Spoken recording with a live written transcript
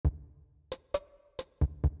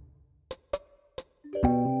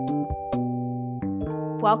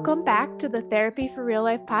Welcome back to the Therapy for Real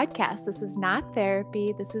Life podcast. This is not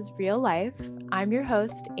therapy, this is real life. I'm your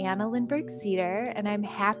host, Anna Lindbergh Cedar, and I'm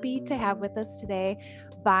happy to have with us today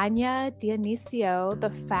Vanya Dionisio,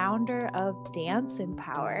 the founder of Dance in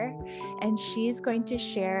Power. And she's going to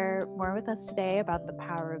share more with us today about the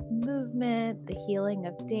power of movement, the healing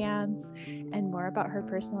of dance, and more about her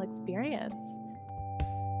personal experience.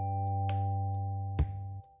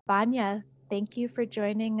 Vanya, thank you for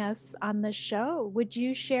joining us on the show. Would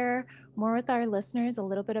you share more with our listeners a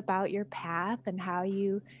little bit about your path and how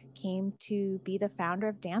you came to be the founder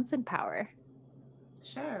of Dance in Power?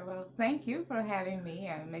 Sure. Well, thank you for having me.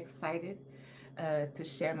 I'm excited to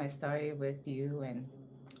share my story with you and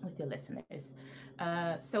with your listeners.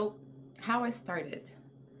 So, how I started.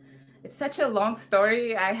 It's such a long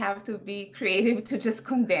story. I have to be creative to just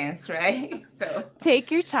condense, right? So, Take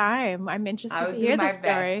your time. I'm interested I'll to do hear the my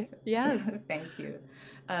story. best. Yes. Thank you.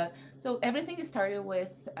 Uh, so, everything started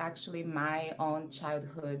with actually my own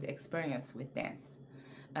childhood experience with dance.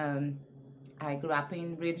 Um, I grew up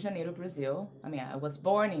in Rio de Janeiro, Brazil. I mean, I was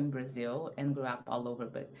born in Brazil and grew up all over,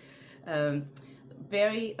 but um,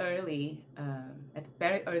 very early, at a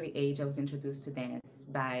very early age, I was introduced to dance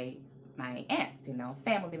by my aunts,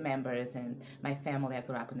 family members, and my family. I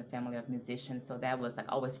grew up in a family of musicians, so that was like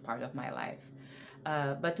always part of my life.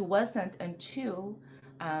 But it wasn't until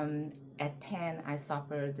at 10 I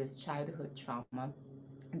suffered this childhood trauma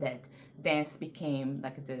that dance became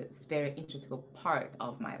like this very integral part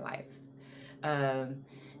of my life. Um,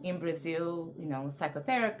 in Brazil,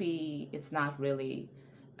 psychotherapy, it's not really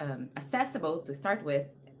accessible to start with.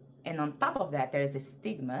 And on top of that, there is a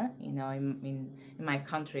stigma, in my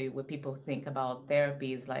country where people think about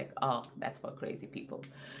therapy is like, oh, that's for crazy people,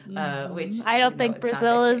 which, I don't think it's not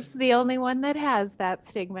the Brazil case. is the only one that has that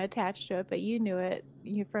stigma attached to it, but you knew it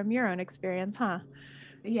from your own experience, huh?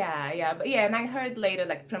 Yeah, but yeah, and I heard later,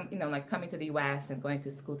 like from like coming to the U.S. and going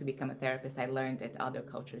to school to become a therapist, I learned that other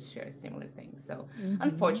cultures share similar things. So, Mm-hmm.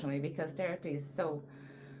 unfortunately, because therapy is so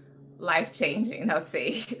life changing, I would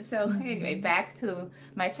say. So anyway, Mm-hmm. back to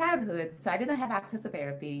my childhood. So I didn't have access to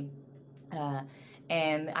therapy, uh,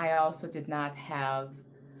 and I also did not have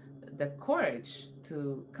the courage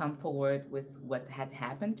to come forward with what had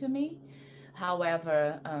happened to me.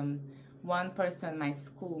 However, one person in my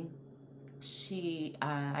school, she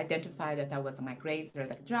identified that I was my grades were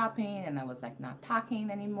like dropping and I was like not talking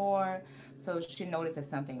anymore. So she noticed that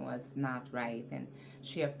something was not right, and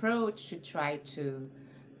she approached. She tried to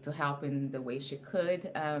help in the way she could,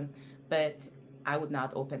 but I would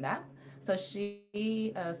not open up. So she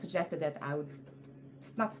suggested that I would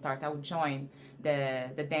not start. I would join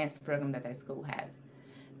the dance program that our school had,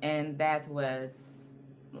 and that was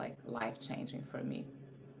like life changing for me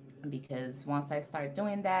because once I started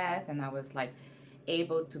doing that and I was like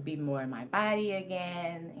able to be more in my body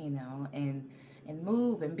again, and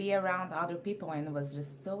move and be around other people, and it was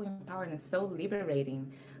just so empowering and so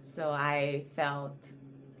liberating. So I felt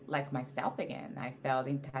like myself again. I felt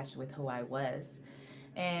in touch with who I was.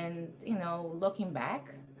 And, looking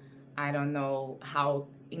back, I don't know how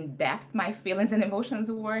in depth my feelings and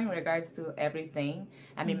emotions were in regards to everything.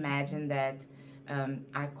 I'm Mm-hmm. imagine that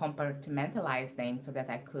I compartmentalized things so that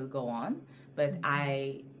I could go on, but Mm-hmm.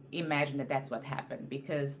 I imagine that that's what happened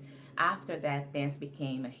because after that, dance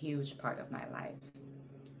became a huge part of my life,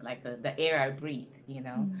 like the air I breathe.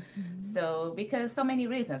 Mm-hmm. So because so many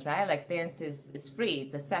reasons, right? Like dance is free,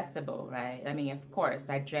 it's accessible, right? I mean, of course,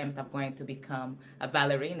 I dreamt of going to become a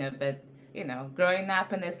ballerina, but growing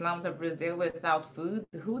up in the slums of Brazil without food,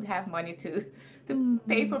 who'd have money to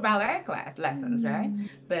pay for Mm-hmm. ballet class lessons, right? Mm-hmm.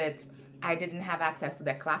 But I didn't have access to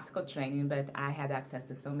that classical training, but I had access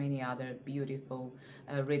to so many other beautiful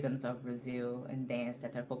rhythms of Brazil and dance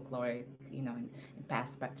that are folkloric, and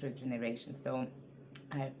passed back through generations. So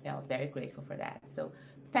I felt very grateful for that. So,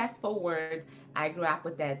 fast forward, I grew up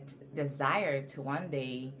with that desire to one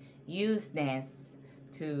day use dance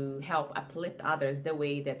to help uplift others the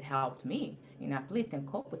way that helped me, uplift and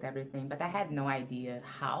cope with everything. But I had no idea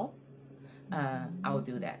how I would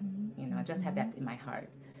do that. I just had that in my heart.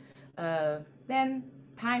 Then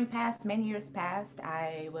time passed, many years passed.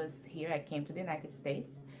 I was here, I came to the United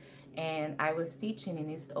States, and I was teaching in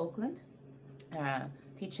East Oakland, uh,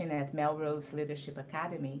 teaching at Melrose Leadership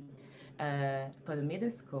Academy for the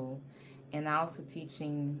middle school, and also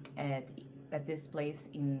teaching at this place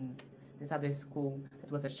in this other school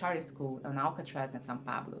that was a charter school on Alcatraz in San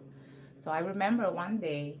Pablo. So I remember one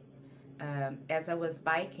day as I was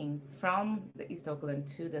biking from the East Oakland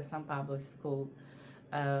to the San Pablo school,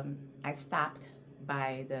 I stopped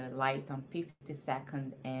by the light on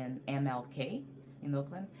 52nd and MLK in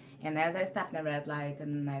Oakland. And as I stopped the red light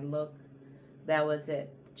and I looked That was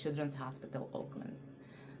it, Children's Hospital Oakland.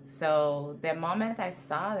 So the moment I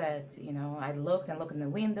saw that, I looked and looked in the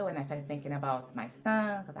window and I started thinking about my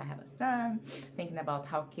son, because I have a son, thinking about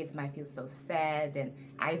how kids might feel so sad and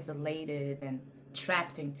isolated and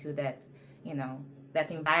trapped into that, you know,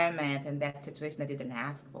 that environment and that situation I didn't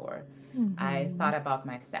ask for. I Mm-hmm. thought about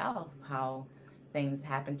myself, how things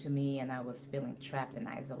happened to me and I was feeling trapped and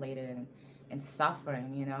isolated and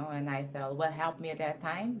suffering, and I felt what helped me at that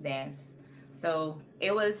time? Dance. So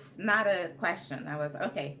it was not a question. I was,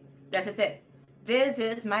 okay, this is it. This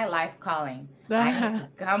is my life calling. I need to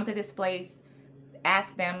come to this place,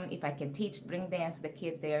 ask them if I can teach, bring dance to the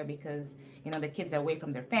kids there, because the kids are away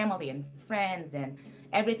from their family and friends and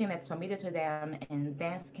everything that's familiar to them, and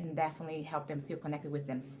dance can definitely help them feel connected with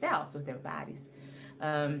themselves, with their bodies,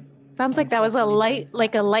 um, Sounds and like that was hopefully bring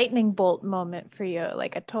like a laughter. lightning bolt moment for you,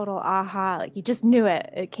 like a total aha, like you just knew it.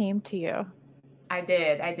 It came to you. I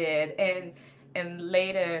did, and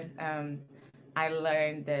later, I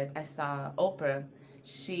learned that I saw Oprah.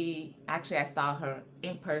 I saw her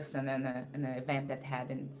in person in an event that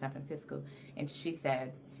had in San Francisco, and she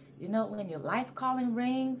said, when your life calling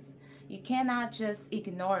rings, you cannot just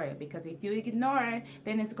ignore it, because if you ignore it,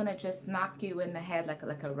 then it's gonna just knock you in the head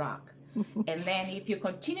like a rock. And then if you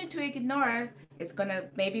continue to ignore, it's gonna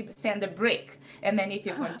maybe send a brick. And then if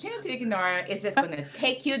you continue to ignore, it's just gonna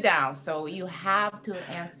take you down. So you have to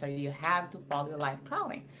answer. You have to follow your life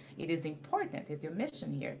calling. It is important. It's your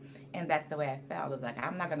mission here. And that's the way I felt. I was like,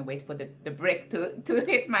 I'm not gonna wait for the brick to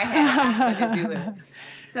hit my head. I'm gonna do it.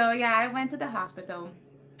 So yeah, I went to the hospital,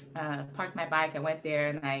 parked my bike. I went there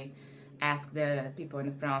and I asked the people in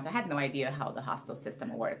the front. I had no idea how the hospital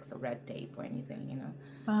system works, or red tape or anything.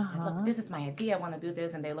 I said, look, Uh-huh. this is my idea. I want to do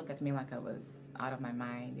this. And they look at me like I was out of my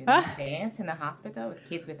mind. Ah. Dance in a hospital with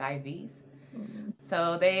kids with IVs. Mm. So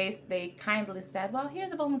they kindly said, well,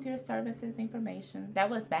 here's the volunteer services information. That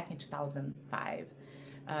was back in 2005.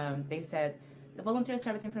 They said, the volunteer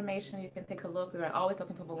service information, you can take a look. They're always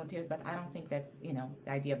looking for volunteers, but I don't think that's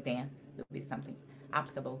the idea of dance will be something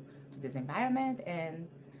applicable to this environment. And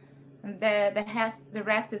the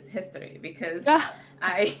rest is history, because Ah.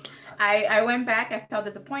 I, I went back. I felt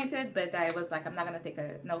disappointed, but I was like, I'm not gonna take a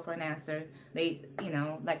no for an answer. They,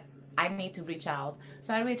 like, I need to reach out. So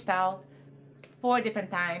I reached out 4 different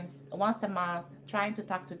times, once a month, trying to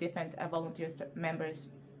talk to different volunteer members,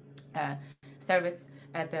 uh, service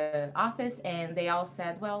at the office, and they all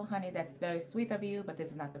said, well, honey, that's very sweet of you, but this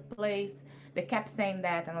is not the place. They kept saying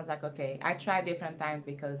that, and I was like, okay. I tried different times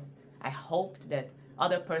because I hoped that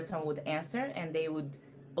other person would answer and they would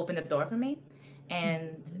open the door for me,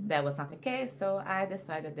 and Mhm. that was not the case. So I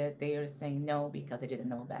decided that they were saying no because they didn't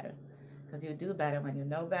know better, because you do better when you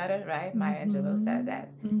know better, right? Maya Angelou said Mhm. that,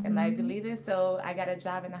 and I Mhm. believe it. So I got a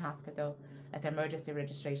job in the hospital at emergency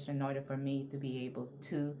registration in order for me to be able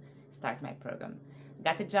to start my program.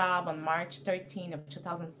 Got the job on March 13 of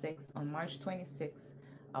 2006. On March 26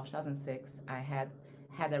 of 2006, I had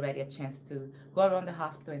already a chance to go around the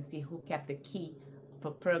hospital and see who kept the key for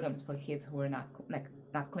programs for kids who were not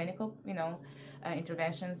clinical,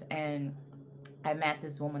 interventions. And I met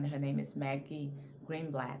this woman. Her name is Maggie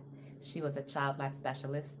Greenblatt. She was a child life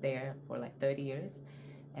specialist there for like 30 years.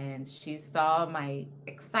 And she saw my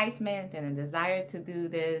excitement and a desire to do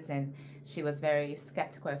this. And she was very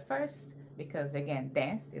skeptical at first because, again,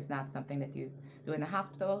 dance is not something that you do in the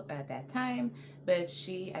hospital at that time. But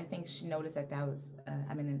I think she noticed that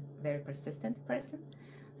I'm a very persistent person.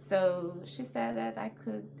 So she said that I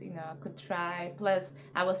could try. Plus,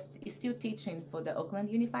 I was still teaching for the Oakland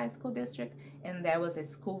Unified School District, and there was a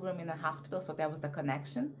schoolroom in the hospital, so that was the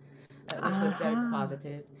connection, which was very Uh-huh.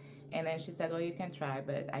 positive. And then she said, well, you can try,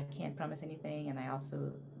 but I can't promise anything, and I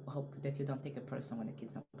also hope that you don't take it personal when the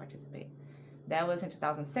kids don't participate. That was in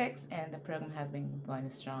 2006, and the program has been going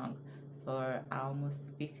strong for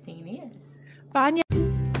almost 15 years. Vanya,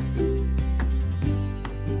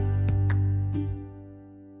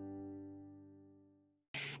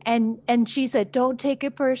 and she said, don't take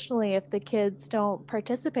it personally if the kids don't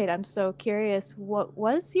participate. I'm so curious, what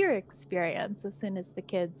was your experience as soon as the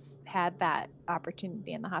kids had that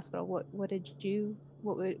opportunity in the hospital? What did you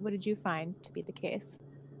find to be the case?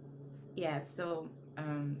 Yeah, so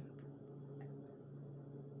um,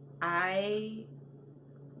 I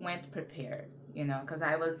went prepared, because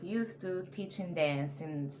I was used to teaching dance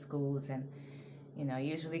in schools, and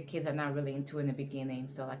usually kids are not really into it in the beginning.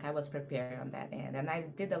 So like I was prepared on that end, and I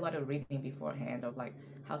did a lot of reading beforehand of like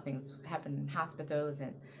how things happen in hospitals,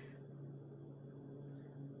 and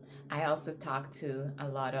I also talked to a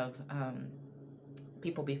lot of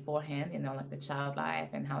people beforehand, like the child life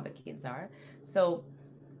and how the kids are. So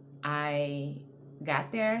I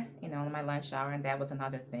got there, on my lunch hour, and that was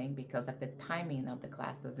another thing because like the timing of the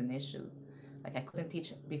class was an issue. Like I couldn't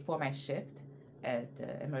teach before my shift at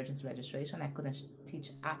emergency registration. I couldn't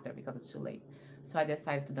teach after because it's too late. So I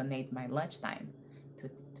decided to donate my lunchtime to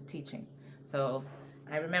teaching. So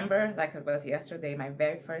I remember like it was yesterday, my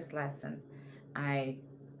very first lesson. I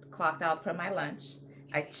clocked out from my lunch.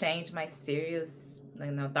 I changed my serious,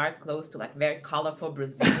 dark clothes to like very colorful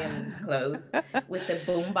Brazilian clothes with the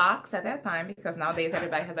boom box at that time because nowadays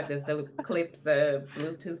everybody has like this little clips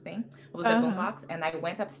Bluetooth thing. It was a boom Uh-huh. box, and I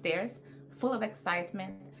went upstairs full of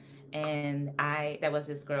excitement. And there was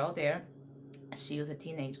this girl there. She was a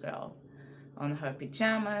teenage girl on her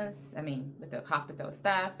pajamas. I mean, with the hospital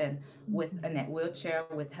staff and with in a Mhm. wheelchair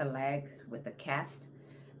with her leg with a cast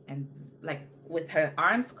and like with her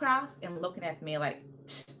arms crossed and looking at me like,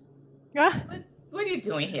 Ah, what are you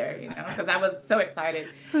doing here? Because I was so excited.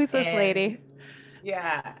 who's this And lady?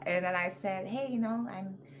 yeah, and then I said, hey,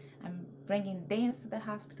 I'm bringing dance to the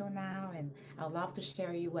hospital now, and I'd love to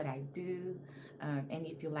share you what I do, and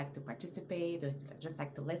if you like to participate or if you just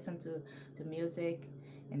like to listen to music.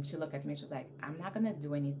 And she looked at me. She was like, I'm not gonna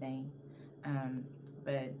do anything, um,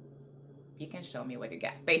 but you can show me what you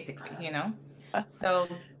got, basically. So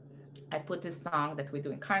I put this song that we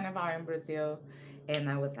do in Carnival in Brazil, and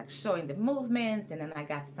I was like showing the movements, and then I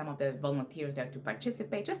got some of the volunteers there to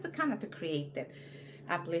participate, just to kind of to create that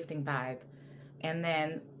uplifting vibe. And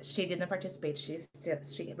then she didn't participate.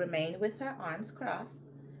 She remained with her arms crossed,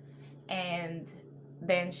 and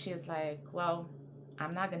then she's like, "Well,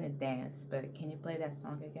 I'm not gonna dance, but can you play that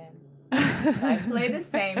song again?" So I played the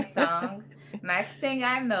same song. Next thing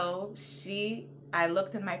I know, I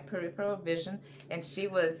looked in my peripheral vision and she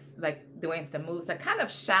was like doing some moves, like kind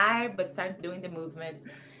of shy, but started doing the movements.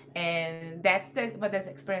 And that's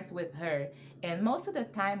experience with her. And most of the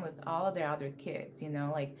time with all of their other kids,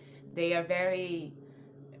 like they are very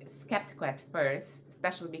skeptical at first,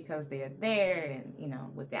 especially because they are there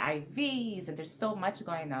and with the IVs and there's so much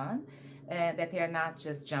going on that they are not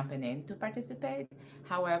just jumping in to participate.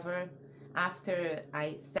 However, after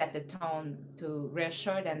I set the tone to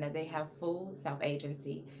reassure them that they have full self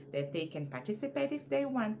agency, that they can participate if they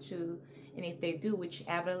want to, and if they do,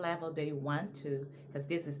 whichever level they want to,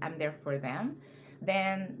 because I'm there for them,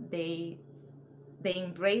 then they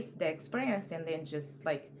embrace the experience and then just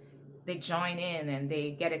like they join in and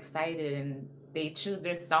they get excited and they choose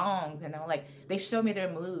their songs, like they show me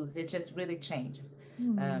their moves. It just really changes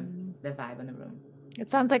Hmm. the vibe in the room. It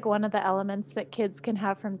sounds like one of the elements that kids can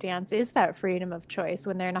have from dance is that freedom of choice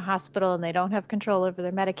when they're in a hospital and they don't have control over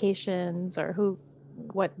their medications or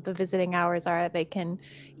what the visiting hours are. They can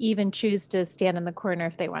even choose to stand in the corner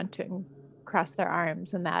if they want to and cross their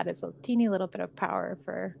arms, and that is a teeny little bit of power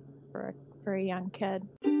for for a young kid.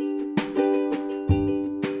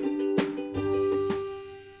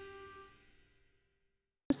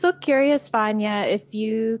 I'm so curious, Vanya, if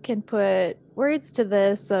you can put words to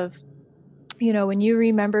this of, when you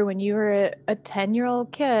remember when you were a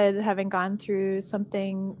 10-year-old kid having gone through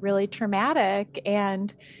something really traumatic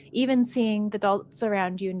and even seeing the adults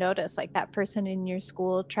around you notice, like that person in your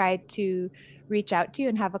school tried to reach out to you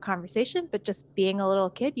and have a conversation, but just being a little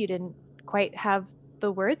kid, you didn't quite have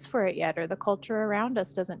the words for it yet, or the culture around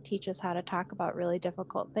us doesn't teach us how to talk about really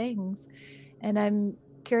difficult things. And I'm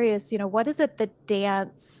curious, what is it that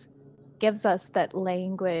dance gives us that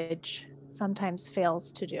language sometimes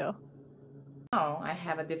fails to do? Oh, I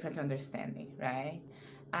have a different understanding, right?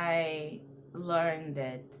 I learned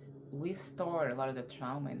that we store a lot of the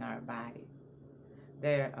trauma in our body.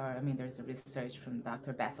 There's a research from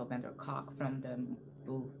Dr. Bessel van der Kolk from the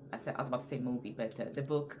book. I was about to say movie, but the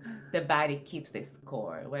book "The Body Keeps the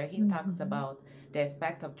Score," where he talks Mhm. about the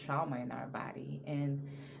effect of trauma in our body. And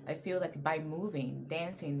I feel like by moving,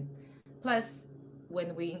 dancing, plus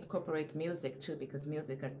when we incorporate music too, because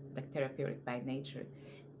music are like therapeutic by nature,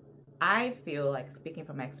 I feel like, speaking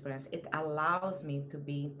from my experience, it allows me to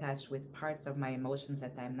be in touch with parts of my emotions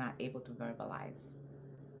that I'm not able to verbalize.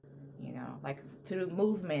 Like through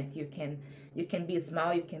movement, you can be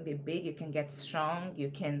small, you can be big, you can get strong, you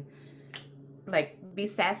can like be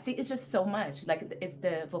sassy. It's just so much. Like it's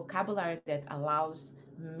the vocabulary that allows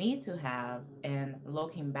me to have. And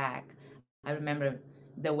looking back, I remember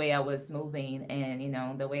the way I was moving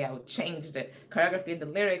and the way I would change the choreography, the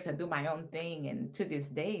lyrics, and do my own thing. And to this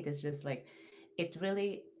day, it's just like it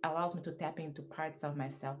really allows me to tap into parts of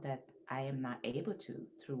myself that I am not able to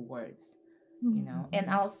through words. And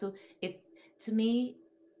Mhm. also it to me,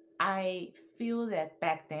 I feel that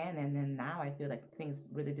back then and then now I feel like things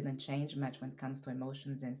really didn't change much when it comes to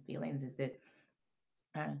emotions and feelings. Is that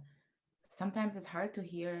uh, sometimes it's hard to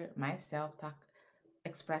hear myself talk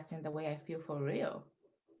expressing the way I feel for real,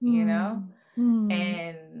 you know? Mm. Mm.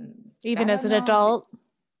 And I Even as don't an know, adult.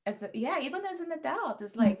 yeah, even as an adult,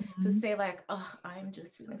 it's like to Mhm. say like, oh, I'm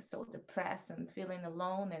just feeling so depressed and feeling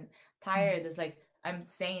alone and tired. It's like I'm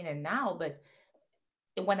saying it now, but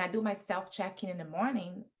when I do my self check-in in the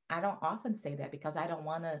morning, I don't often say that because I don't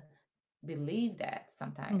want to believe that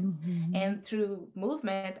sometimes. Mhm. And through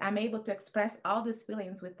movement, I'm able to express all these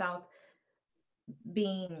feelings without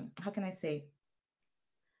being, how can I say,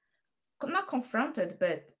 not confronted,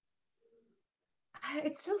 but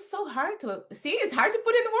it's just so hard to see. It's hard to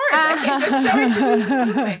put in words. I can just show it through these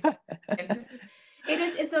movements.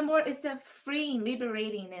 It's a more, it's a freeing,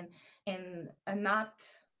 liberating, and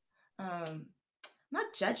um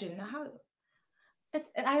not judging. How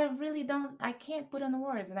it's, I really don't, I can't put on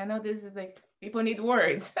words. And I know this is like people need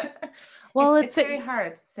words. Well, It's it's very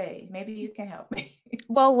hard to say. Maybe you can help me.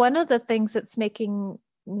 well, one of the things that's making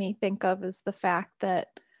me think of is the fact that,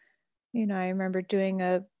 I remember doing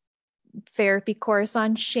a therapy course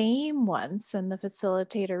on shame once, and the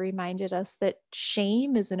facilitator reminded us that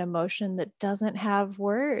shame is an emotion that doesn't have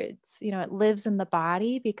words. It lives in the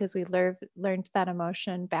body because we learned that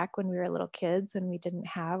emotion back when we were little kids and we didn't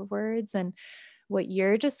have words. And what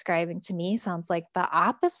you're describing to me sounds like the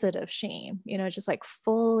opposite of shame, just like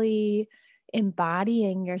fully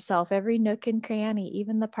embodying yourself, every nook and cranny,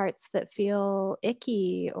 even the parts that feel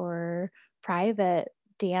icky or private.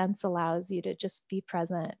 Dance allows you to just be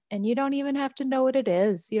present, and you don't even have to know what it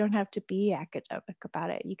is. You don't have to be academic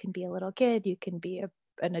about it. You can be a little kid, you can be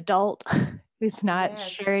an adult who's not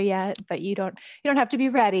Yes, sure yet, but you don't have to be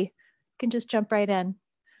ready. You can just jump right in.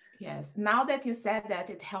 yes. Now that you said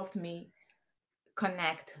that, it helped me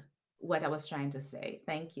connect what I was trying to say.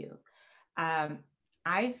 Thank you. Um,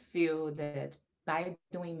 I feel that by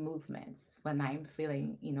doing movements when I'm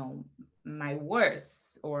feeling, my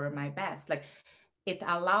worst or my best, like it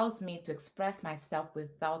allows me to express myself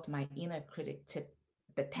without my inner critic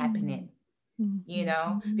the tapping Mm. in,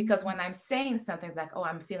 Mhm. because when I'm saying something, it's like, oh,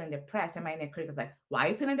 I'm feeling depressed. And my inner critic is like, why are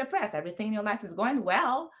you feeling depressed? Everything in your life is going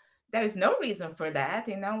well. There is no reason for that,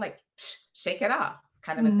 like, shake it off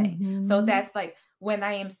kind of a thing. So Mhm. that's like when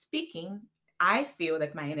I am speaking, I feel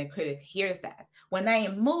like my inner critic hears that. When I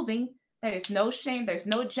am moving, there is no shame, there's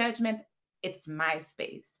no judgment. It's my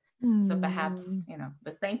space. So perhaps, Mm.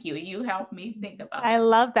 but thank you. You helped me think about I that.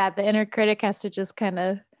 love that. The inner critic has to just kind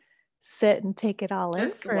of sit and take it all in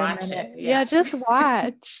Just for a watch minute. it. Yeah, Yeah. just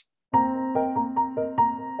watch.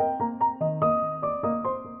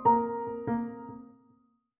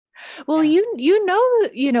 Well, Yeah.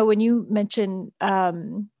 when you mention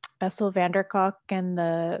Bessel van der Kolk and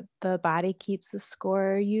the body keeps the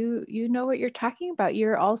score, you know what you're talking about.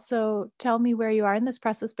 You're also, tell me where you are in this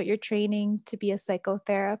process, but you're training to be a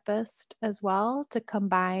psychotherapist as well, to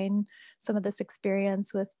combine some of this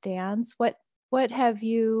experience with dance. What have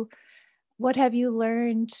you what have you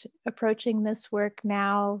learned approaching this work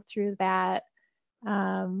now through that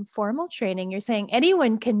formal training? You're saying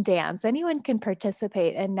anyone can dance, anyone can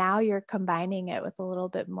participate, and now you're combining it with a little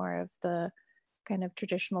bit more of the kind of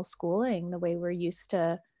traditional schooling, the way we're used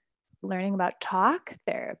to learning about talk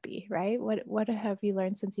therapy, right? What have you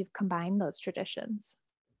learned since you've combined those traditions?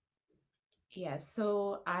 Yeah.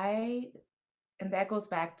 So and that goes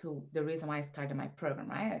back to the reason why I started my program,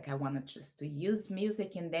 right? Like I wanted just to use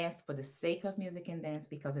music and dance for the sake of music and dance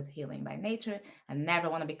because it's healing by nature. I never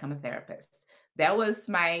want to become a therapist. That was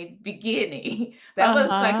my beginning. That was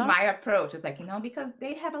like Uh-huh. my approach. It's like, because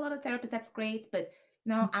they have a lot of therapists, that's great, but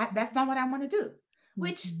that's not what I want to do.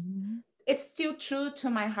 Which Mhm. it's still true to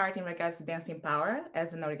my heart in regards to Dancing Power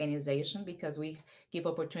as an organization, because we give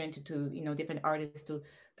opportunity to different artists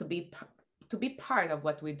to be part of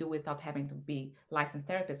what we do without having to be licensed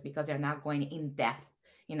therapists, because they're not going in depth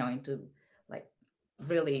into like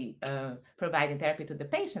really providing therapy to the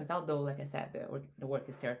patients, although like I said the work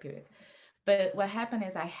is therapeutic. But what happened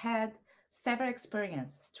is I had several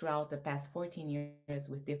experiences throughout the past 14 years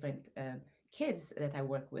with different kids that I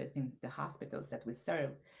work with in the hospitals that we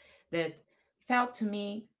serve, that felt to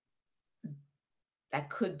me I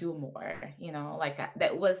could do more, like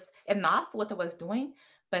that was enough what I was doing,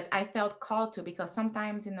 but I felt called to, because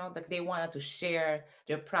sometimes, like they wanted to share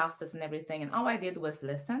their process and everything. And all I did was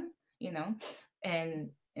listen, you know, and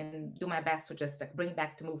do my best to just like bring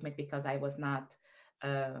back the movement, because I was not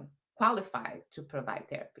uh, qualified to provide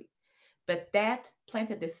therapy. But that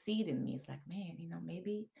planted the seed in me. It's like, man,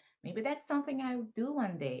 maybe that's something I would do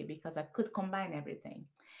one day, because I could combine everything.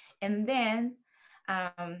 And then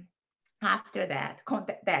after that,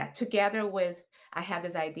 that together with, I had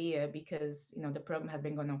this idea, because the program has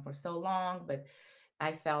been going on for so long, but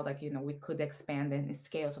I felt like, we could expand and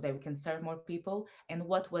scale so that we can serve more people. And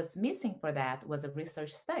what was missing for that was a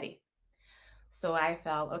research study. So I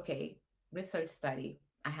felt, okay, research study,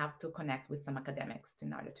 I have to connect with some academics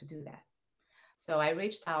in order to do that. So I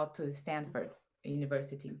reached out to Stanford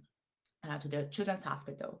University, to the Children's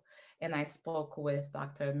Hospital, and I spoke with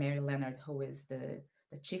Dr. Mary Leonard, who is the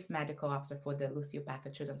chief medical officer for the Lucille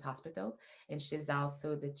Packard Children's Hospital, and she's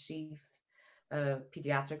also the chief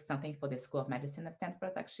pediatrics something for the School of Medicine at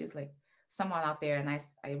Stanford. Like she's like someone out there, and I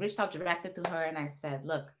reached out directly to her and I said,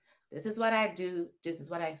 look, this is what I do. This is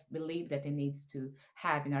what I believe that it needs to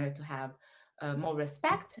have in order to have more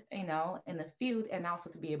respect, in the field, and also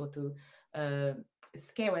to be able to uh,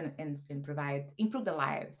 scale and provide improve the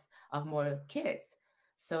lives of more kids.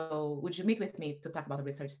 So would you meet with me to talk about the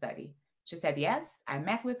research study? She said yes. I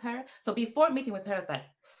met with her. So before meeting with her, I was like,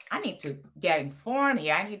 I need to get informed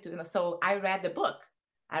here. I need to, so I read the book.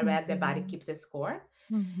 I read The Body Mhm. Keeps the Score.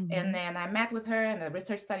 And Mhm. then I met with her and the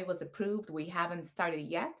research study was approved. We haven't started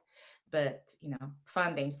yet, but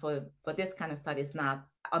funding for this kind of study is not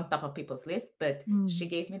on top of people's list, but she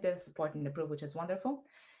Mm. gave me the support and approval, which is wonderful.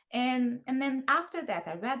 And then after that,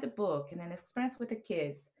 I read the book and then experience with the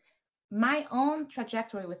kids, my own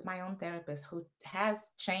trajectory with my own therapist who has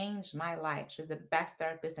changed my life. She's the best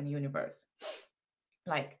therapist in the universe,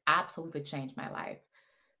 like absolutely changed my life.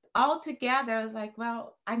 All together, I was like,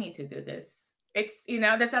 well, I need to do this. It's,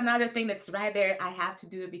 there's another thing that's right there. I have to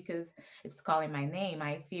do it because it's calling my name.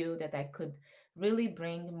 I feel that I could really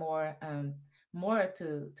bring more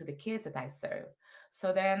to the kids that I serve.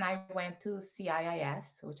 So then I went to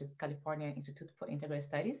CIIS, which is California Institute for Integrated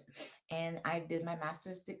Studies, and I did my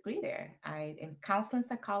master's degree there. I in counseling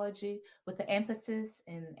psychology with the emphasis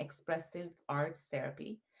in expressive arts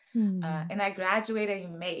therapy, Mm. and I graduated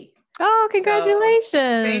in May. Oh, So thank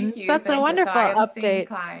congratulations. you, That's a thank you. So wonderful I am seeing update.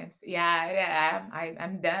 clients. Yeah, yeah,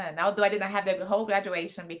 I'm done. Although I didn't have the whole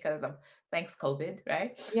graduation because of thanks COVID,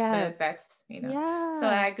 right? But Yes. that's. So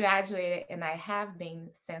I Yes. graduated, and I have been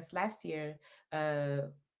since last year uh,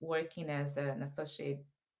 working as an associate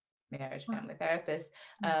marriage Wow. family therapist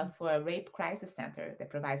Mhm. for a rape crisis center that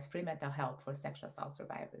provides free mental health for sexual assault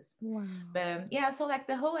survivors. Wow. But yeah, so like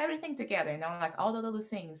the whole everything together, like all the little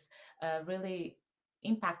things really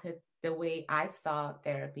impacted the way I saw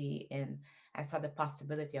therapy, and I saw the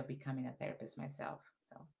possibility of becoming a therapist myself.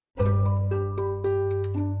 So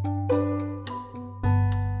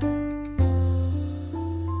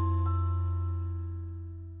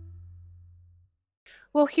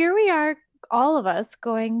Well, here we are, all of us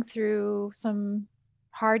going through some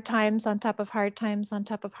hard times on top of hard times on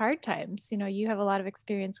top of hard times. You have a lot of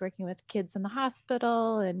experience working with kids in the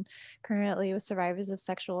hospital and currently with survivors of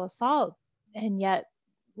sexual assault. And yet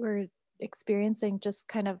we're experiencing just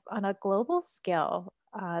kind of on a global scale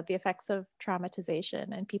the effects of traumatization,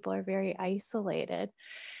 and people are very isolated.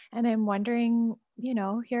 And I'm wondering,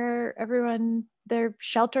 here everyone, they're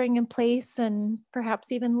sheltering in place and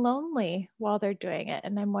perhaps even lonely while they're doing it.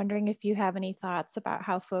 And I'm wondering if you have any thoughts about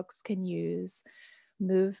how folks can use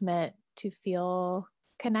movement to feel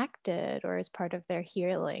connected or as part of their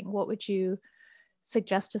healing. What would you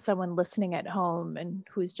suggest to someone listening at home and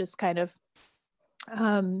who's just kind of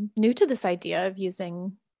new to this idea of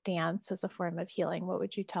using dance as a form of healing? What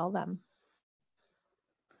would you tell them?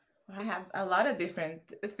 I have a lot of different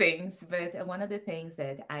things, but one of the things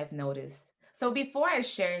that I've noticed. So before I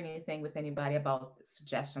share anything with anybody about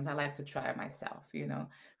suggestions, I like to try it myself. So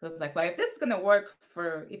it's like, well, if this is gonna work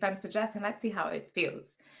if I'm suggesting, let's see how it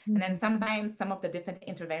feels. And then Mhm. sometimes some of the different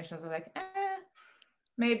interventions are like,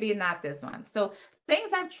 maybe not this one. So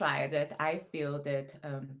things I've tried that I feel that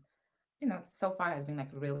so far has been like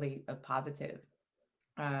really a positive.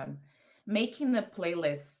 Um, making a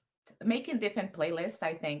playlist, making different playlists.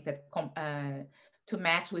 I think that to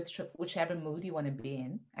match with whichever mood you want to be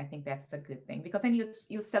in. I think that's a good thing because then you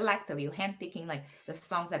selectively you handpicking like the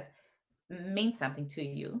songs that mean something to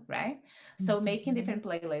you, right? So making Mhm. different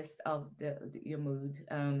playlists of your mood.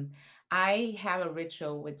 I have a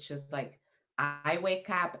ritual which is like I wake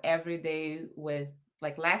up every day with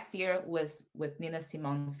like last year was with Nina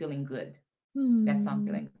Simone feeling good. That song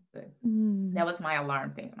feeling Mm. good. That was Mm. my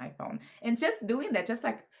alarm thing on my phone. And just doing that, just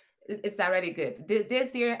like it's already good.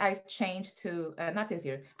 This year I changed to not this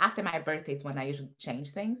year. After my birthday is when I usually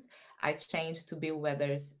change things. I changed to Be With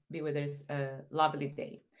Her's Lovely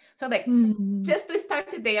Day. So like Mm. just to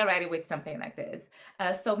start the day already with something like this.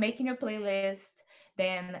 So making your playlist,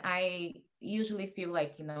 then I usually feel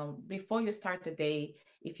like before you start the day,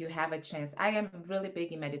 if you have a chance, I am really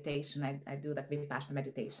big in meditation. I do like Vipassana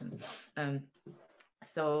meditation. Um,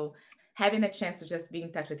 so having a chance to just be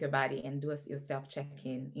in touch with your body and do your self check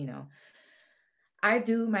in, I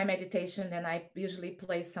do my meditation and I usually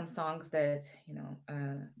play some songs that,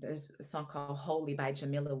 there's a song called Holy by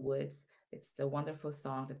Jamila Woods. It's a wonderful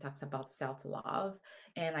song that talks about self love.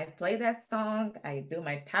 And I play that song. I do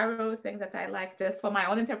my tarot things that I like just for my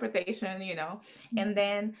own interpretation. And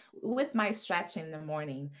then with my stretching in the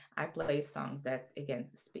morning, I play songs that, again,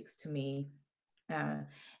 speaks to me. uh,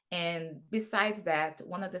 and besides that,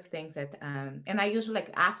 one of the things that and I usually,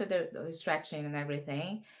 like, after the stretching and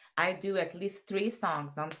everything, I do at least 3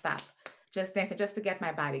 songs nonstop, just dancing, just to get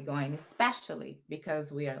my body going, especially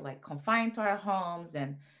because we are like confined to our homes,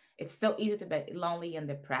 and it's so easy to be lonely and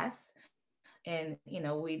depressed. And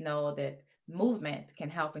we know that movement can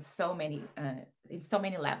help in so many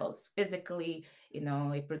levels. Physically,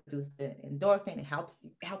 it produces the endorphin. It helps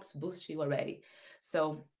boost you already.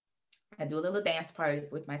 So I do a little dance party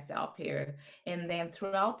with myself here. And then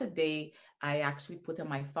throughout the day, I actually put on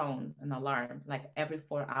my phone an alarm like every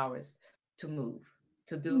 4 hours to move,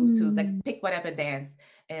 to like Mm. pick whatever dance.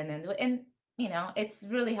 And it's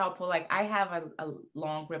really helpful. Like, I have a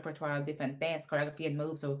long repertoire of different dance choreography and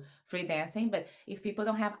moves or free dancing. But if people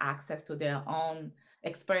don't have access to their own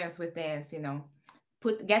experience with dance,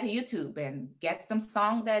 get a YouTube and get some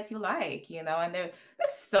song that you like, and there's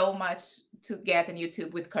so much to get on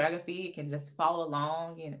YouTube with choreography. You can just follow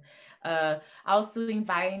along. Also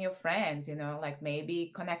inviting your friends, like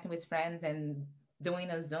maybe connecting with friends and doing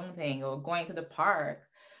a Zoom thing or going to the park.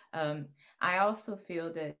 Um, I also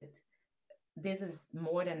feel that this is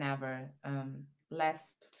more than ever.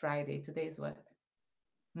 Last Friday, today's what?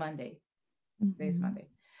 Monday. Today's Mhm. Monday.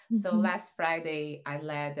 So Mhm. last Friday, I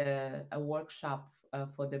led a workshop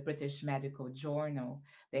for the British Medical Journal.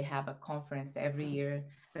 They have a conference every year.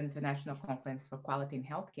 It's an international conference for quality in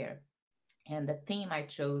healthcare. And the theme I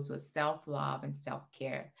chose was self-love and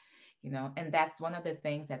self-care. And that's one of the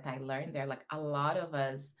things that I learned there. Like, a lot of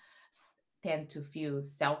us tend to feel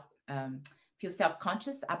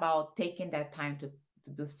self-conscious about taking that time to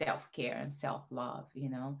do self-care and self-love.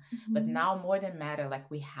 But Mhm. now more than matter, like,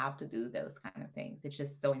 we have to do those kind of things. It's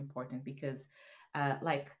just so important because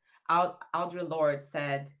like Audre Lorde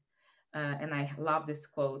said, and I love this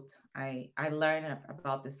quote. I learned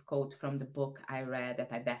about this quote from the book I read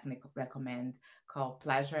that I definitely recommend, called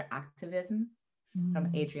Pleasure Activism, from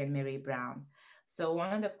Mm. Adrienne Mary Brown. So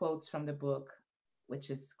one of the quotes from the book, which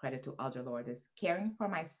is credit to Audre Lorde, is: "Caring for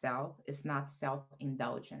myself is not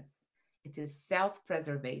self-indulgence. It is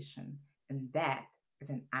self-preservation, and that is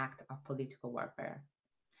an act of political warfare."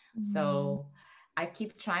 Mm. So I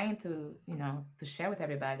keep trying to share with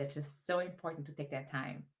everybody that it's just so important to take that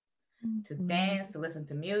time to Mhm. dance, to listen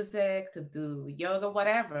to music, to do yoga,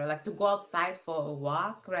 whatever, like to go outside for a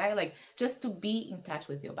walk, right? Like, just to be in touch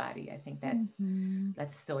with your body. I think that's Mhm.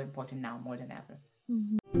 that's so important now more than ever.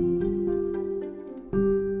 Mhm.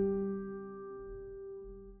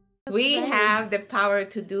 That's We right. have the power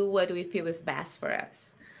to do what we feel is best for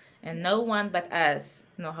us. And no Yes. one but us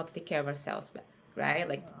know how to take care of ourselves, right?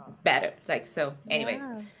 Like, better. Like, so anyway.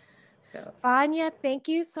 Yes. So Vanya, thank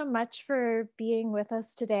you so much for being with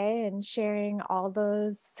us today and sharing all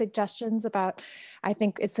those suggestions about. I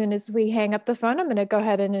think as soon as we hang up the phone, I'm going to go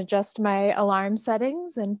ahead and adjust my alarm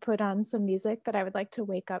settings and put on some music that I would like to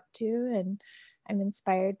wake up to. And I'm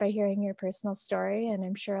inspired by hearing your personal story. And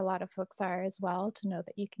I'm sure a lot of folks are as well, to know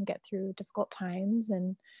that you can get through difficult times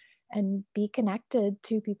and be connected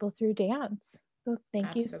to people through dance. So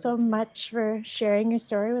thank you so absolutely. much for sharing your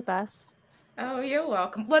story with us. Oh, you're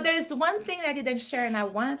welcome. Well, there's one thing I didn't share and I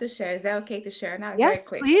wanted to share. Is that okay to share now? It's very Yes,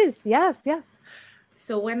 quick. please. Yes, yes.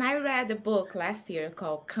 So when I read a book last year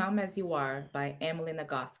called Come As You Are by Emily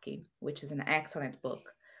Nagoski, which is an excellent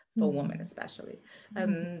book for women Mhm. especially,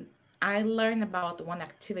 Mhm. I learned about one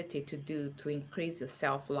activity to do to increase your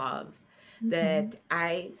self-love Mhm. that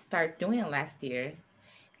I started doing last year.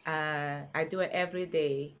 I do it every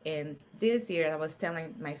day. And this year, I was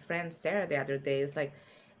telling my friend Sarah the other day, is like,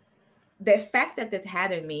 the effect that it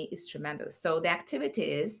had on me is tremendous. So the activity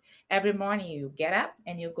is, every morning you get up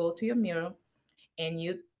and you go to your mirror and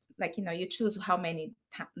you, like, you choose how many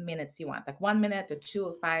minutes you want, like 1 minute or 2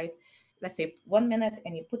 or 5. Let's say 1 minute,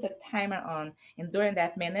 and you put a timer on, and during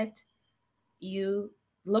that minute you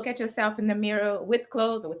look at yourself in the mirror, with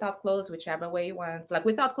clothes or without clothes, whichever way you want. Like,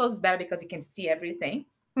 without clothes is better because you can see everything,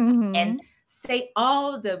 and Mhm. say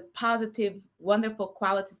all the positive, wonderful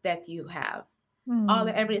qualities that you have, all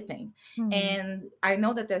Mhm. everything. Mhm. And I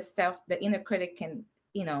know that the inner critic can,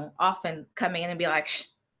 often come in and be like, Shh,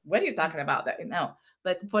 what are you talking about? That.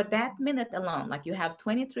 But for that minute alone, like, you have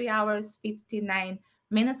 23 hours, 59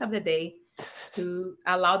 minutes of the day to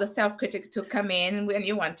allow the self critic to come in when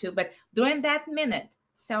you want to. But during that minute,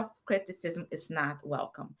 self-criticism is not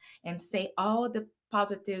welcome, and say all the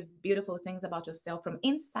positive, beautiful things about yourself from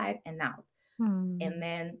inside and out. And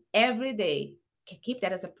then every day, keep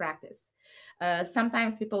that as a practice.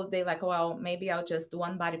 Sometimes people, they like, well, maybe I'll just do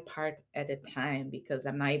one body part at a time because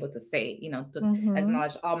I'm not able to say, to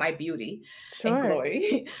acknowledge all my beauty and Sure.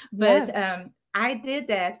 glory. But Yes. I did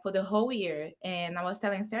that for the whole year. And I was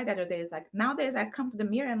telling Sarah the other day, it's like nowadays I come to the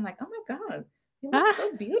mirror, I'm like, oh my God, you look so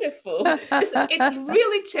beautiful. It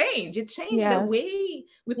really changed. It changed the Yes. way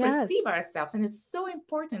we perceive Yes. ourselves. And it's so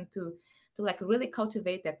important to like really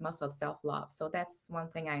cultivate that muscle of self-love. So that's one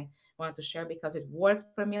thing I wanted to share because it worked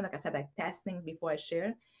for me. Like I said, I test things before I share.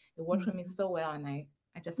 It worked for me Mhm. so well. And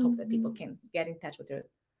I just hope that people Mhm. can get in touch with their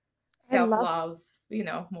I love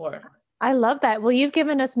self-love, more. I love that. Well, you've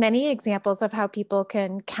given us many examples of how people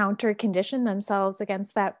can counter condition themselves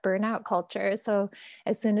against that burnout culture. So,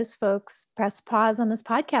 as soon as folks press pause on this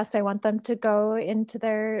podcast, I want them to go into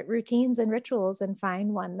their routines and rituals and find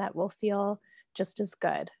one that will feel just as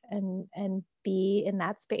good and be in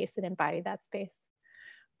that space and embody that space.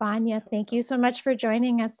 I Vanya, hope thank so. you so much for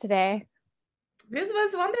joining us today. This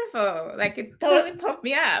was wonderful. Like it totally pumped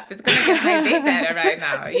me up. It's gonna get my day better right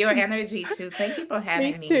now. Your energy too. Thank you for Me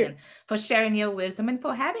having me too. and for sharing your wisdom and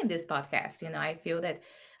for having this podcast. I feel that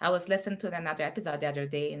I was listening to another episode the other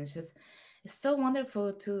day, and it's so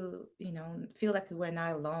wonderful to feel like we're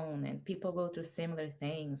not alone and people go through similar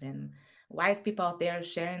things and wise people out there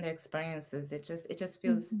sharing their experiences. It just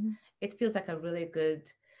feels Mhm. it feels like a really good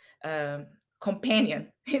um companion,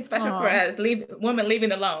 especially for Aw. us women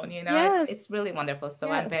living alone. It's Yes. really wonderful.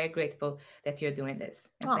 So I'm very Yes. grateful that you're doing this,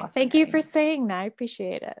 and Oh, thanks for thank you having for me. saying that. I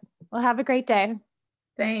appreciate it. Well, have a great day.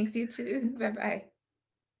 Thanks, you too. Bye bye.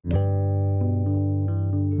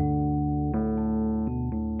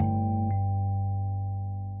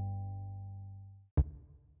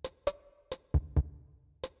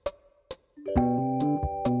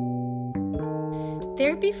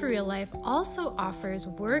 Therapy for Real Life also offers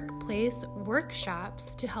workplace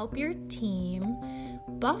workshops to help your team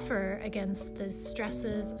buffer against the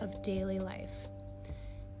stresses of daily life.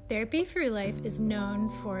 Therapy for Real Life is known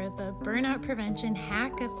for the Burnout Prevention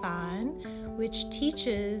Hackathon, which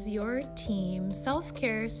teaches your team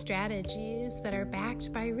self-care strategies that are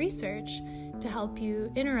backed by research to help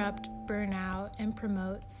you interrupt burnout and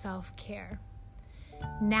promote self-care.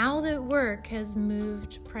 Now that work has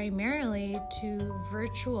moved primarily to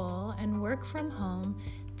virtual and work from home,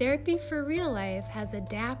 Therapy for Real Life has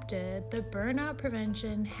adapted the Burnout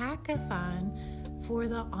Prevention Hackathon for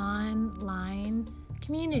the online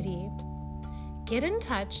community. Get in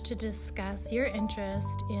touch to discuss your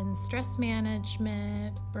interest in stress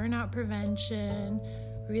management, burnout prevention,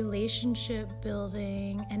 relationship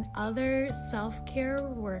building, and other self-care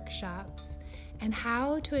workshops, and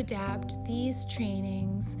how to adapt these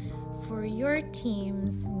trainings for your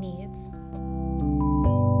team's needs.